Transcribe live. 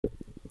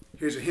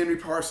Here's a Henry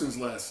Parsons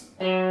lesson.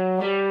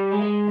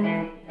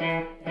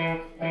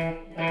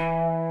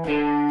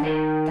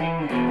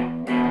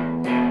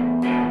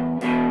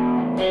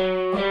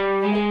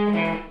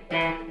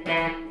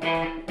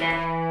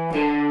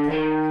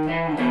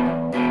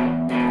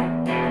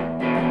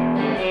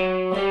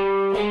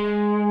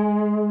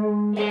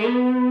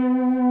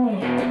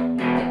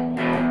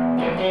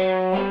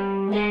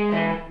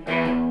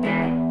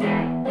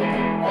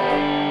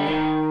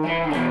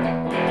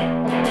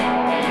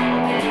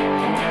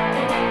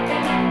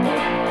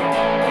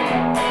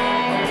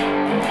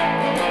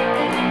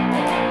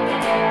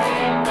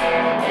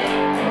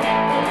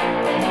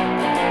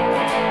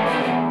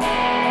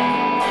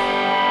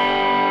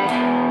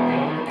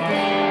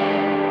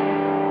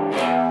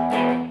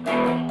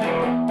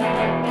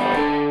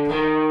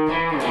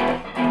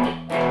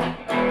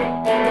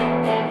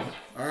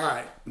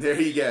 There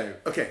you go.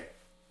 Okay,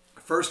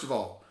 first of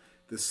all,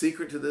 the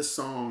secret to this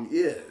song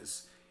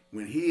is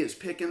when he is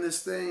picking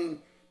this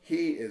thing,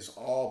 he is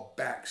all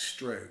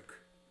backstroke,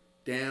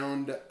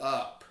 down to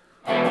up.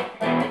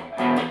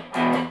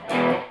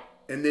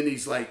 And then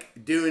he's like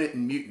doing it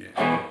and muting it.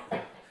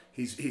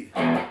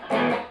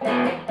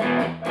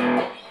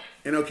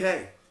 And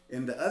okay,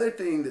 and the other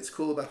thing that's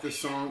cool about this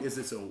song is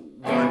it's a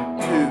 1, 2, 3,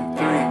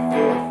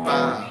 4,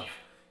 5,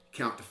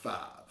 count to 5.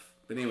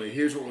 But anyway,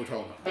 here's what we're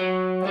talking about.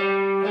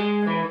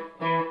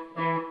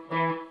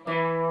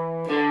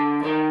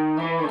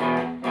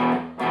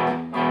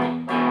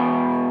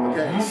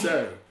 Okay,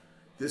 so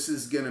this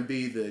is going to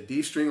be the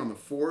D string on the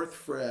 4th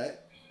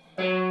fret,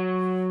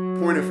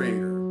 pointer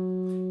finger.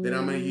 Then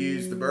I'm going to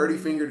use the birdie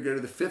finger to go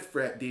to the 5th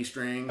fret D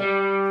string.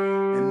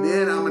 And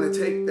then I'm going to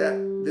take that,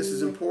 this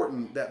is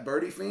important, that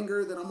birdie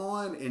finger that I'm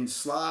on and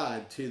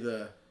slide to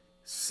the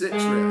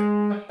 6th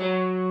fret.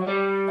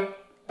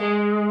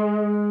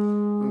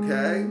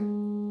 Okay?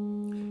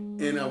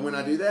 And when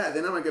I do that,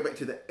 then I'm going to go back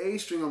to the A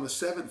string on the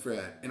 7th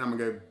fret, and I'm going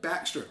to go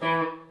backstroke.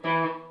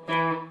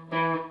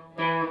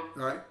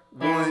 All right?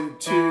 1,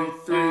 2,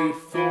 3,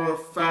 4,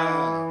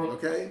 5.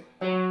 Okay?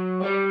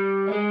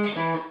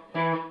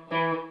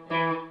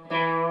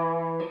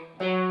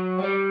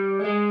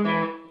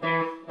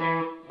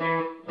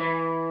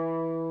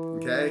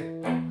 Okay?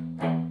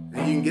 And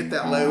you can get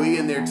that low E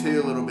in there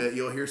too a little bit.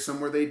 You'll hear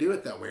somewhere they do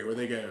it that way, where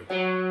they go.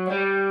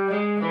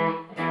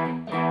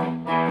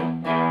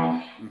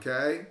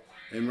 Okay?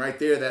 And right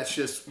there, that's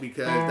just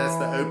because that's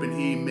the open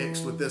E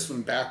mixed with this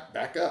one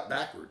back up,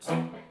 backwards.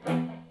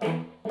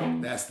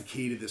 That's the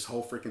key to this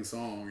whole freaking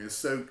song. It's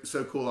so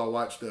cool. I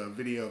watched a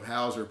video of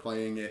Hauser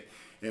playing it,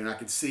 and I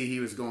could see he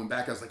was going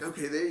back. I was like,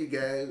 okay, there you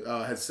go.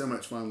 I had so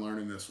much fun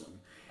learning this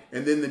one.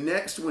 And then the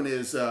next one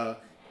is the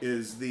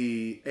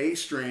A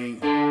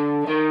string,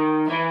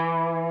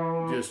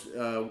 just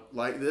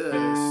like this.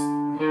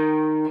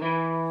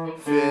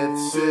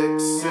 5th,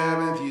 6th,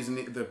 7th,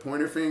 using the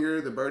pointer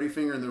finger, the birdie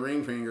finger, and the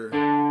ring finger.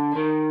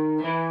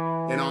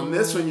 And on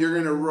this one, you're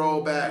going to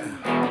roll back.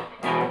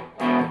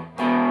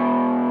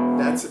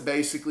 That's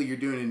basically, you're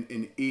doing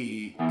an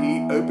E,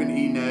 open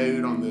E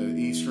note on the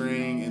E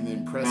string, and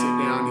then press it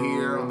down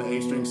here on the A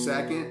string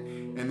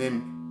 2nd, and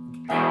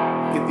then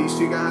get these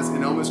two guys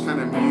and almost kind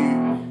of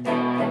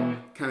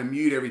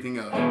mute everything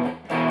up.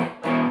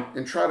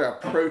 And try to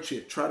approach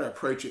it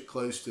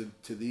close to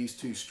these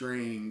two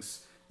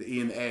strings, the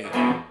E and the A,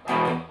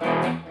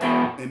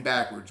 and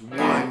backwards.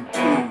 1,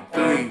 2,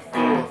 3,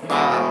 4,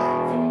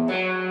 5.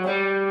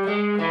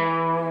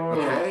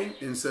 Okay,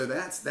 and so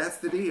that's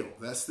the deal.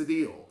 That's the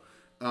deal.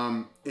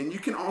 And you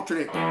can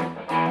alternate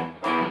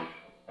how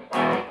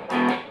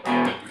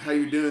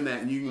you're doing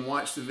that, and you can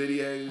watch the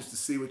videos to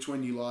see which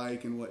one you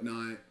like and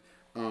whatnot.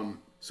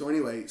 So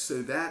anyway,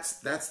 so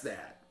that's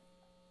that.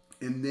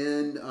 And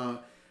then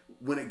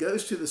when it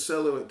goes to the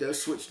solo, it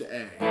does switch to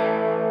A.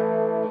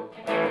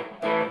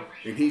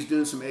 And he's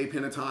doing some A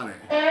pentatonic.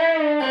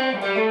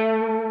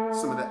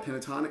 Some of that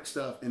pentatonic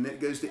stuff. And then it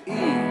goes to E.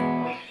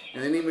 And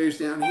then he moves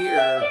down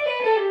here.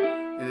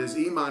 And his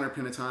E minor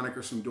pentatonic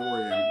or some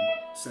Dorian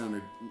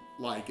sounded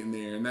like in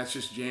there. And that's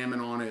just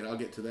jamming on it. I'll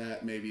get to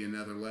that maybe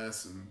another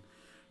lesson.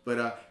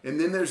 But and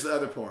then there's the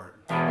other part.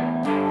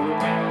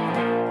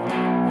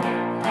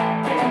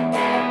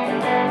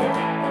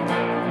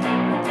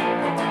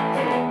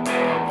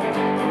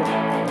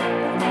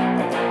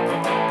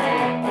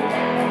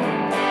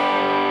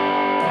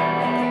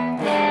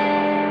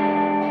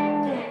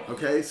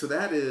 Okay, so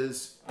that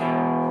is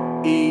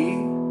E,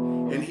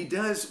 and he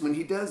does, when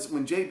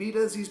JB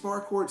does these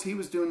bar chords, he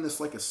was doing this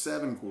like a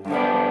 7 chord.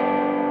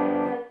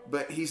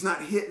 But he's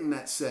not hitting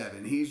that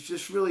 7. He's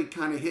just really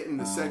kind of hitting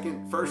the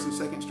first and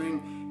second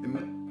string, and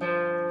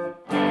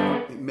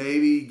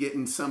maybe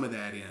getting some of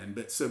that in.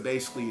 But so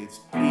basically it's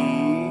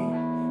E,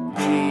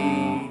 G,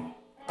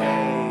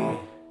 A,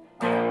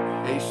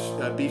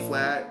 B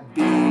flat,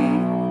 B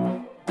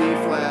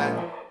flat,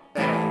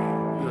 A.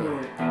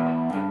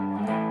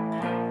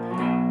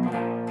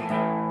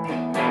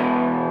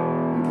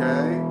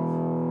 Okay,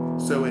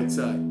 so it's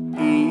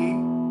E,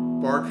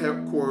 bar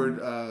chord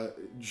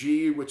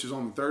G, which is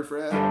on the 3rd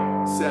fret,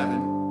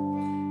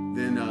 7,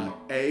 then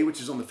A A,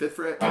 which is on the 5th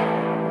fret,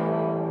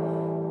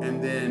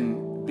 and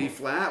then B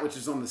flat, which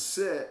is on the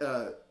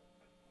 6th,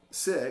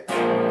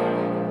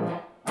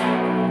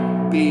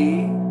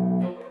 B,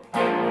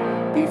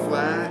 B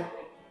flat,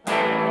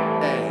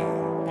 A.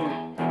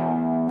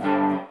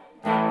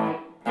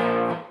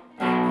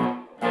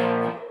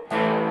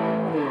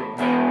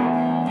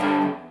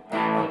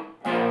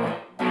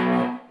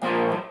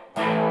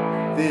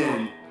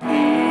 Then E,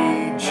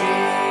 G,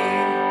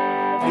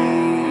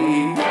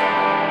 E.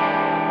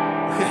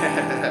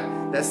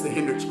 That's the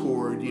Hendrix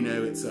chord. You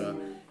know, it's a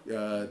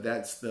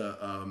that's the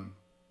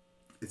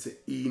it's an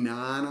E9,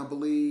 I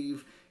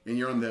believe, and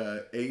you're on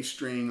the A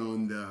string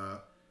on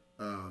the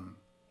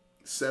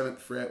 7th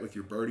fret with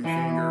your birdie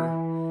finger,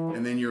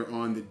 and then you're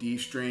on the D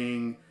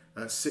string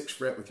 6th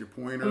fret with your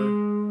pointer,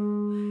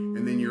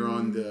 and then you're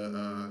on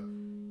the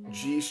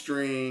G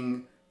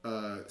string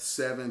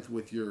 7th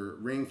with your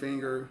ring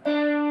finger,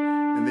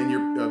 and then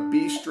your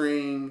B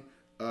string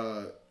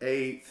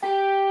 8th,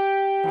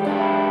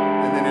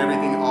 and then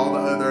everything, all the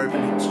other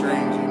open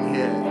strings you can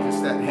hit,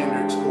 just that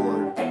Hendrix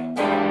chord.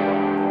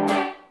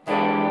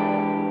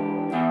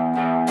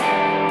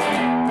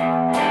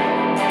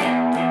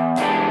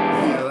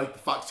 You know, like the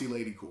Foxy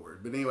Lady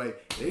chord. But anyway,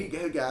 there you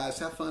go, guys.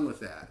 Have fun with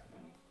that.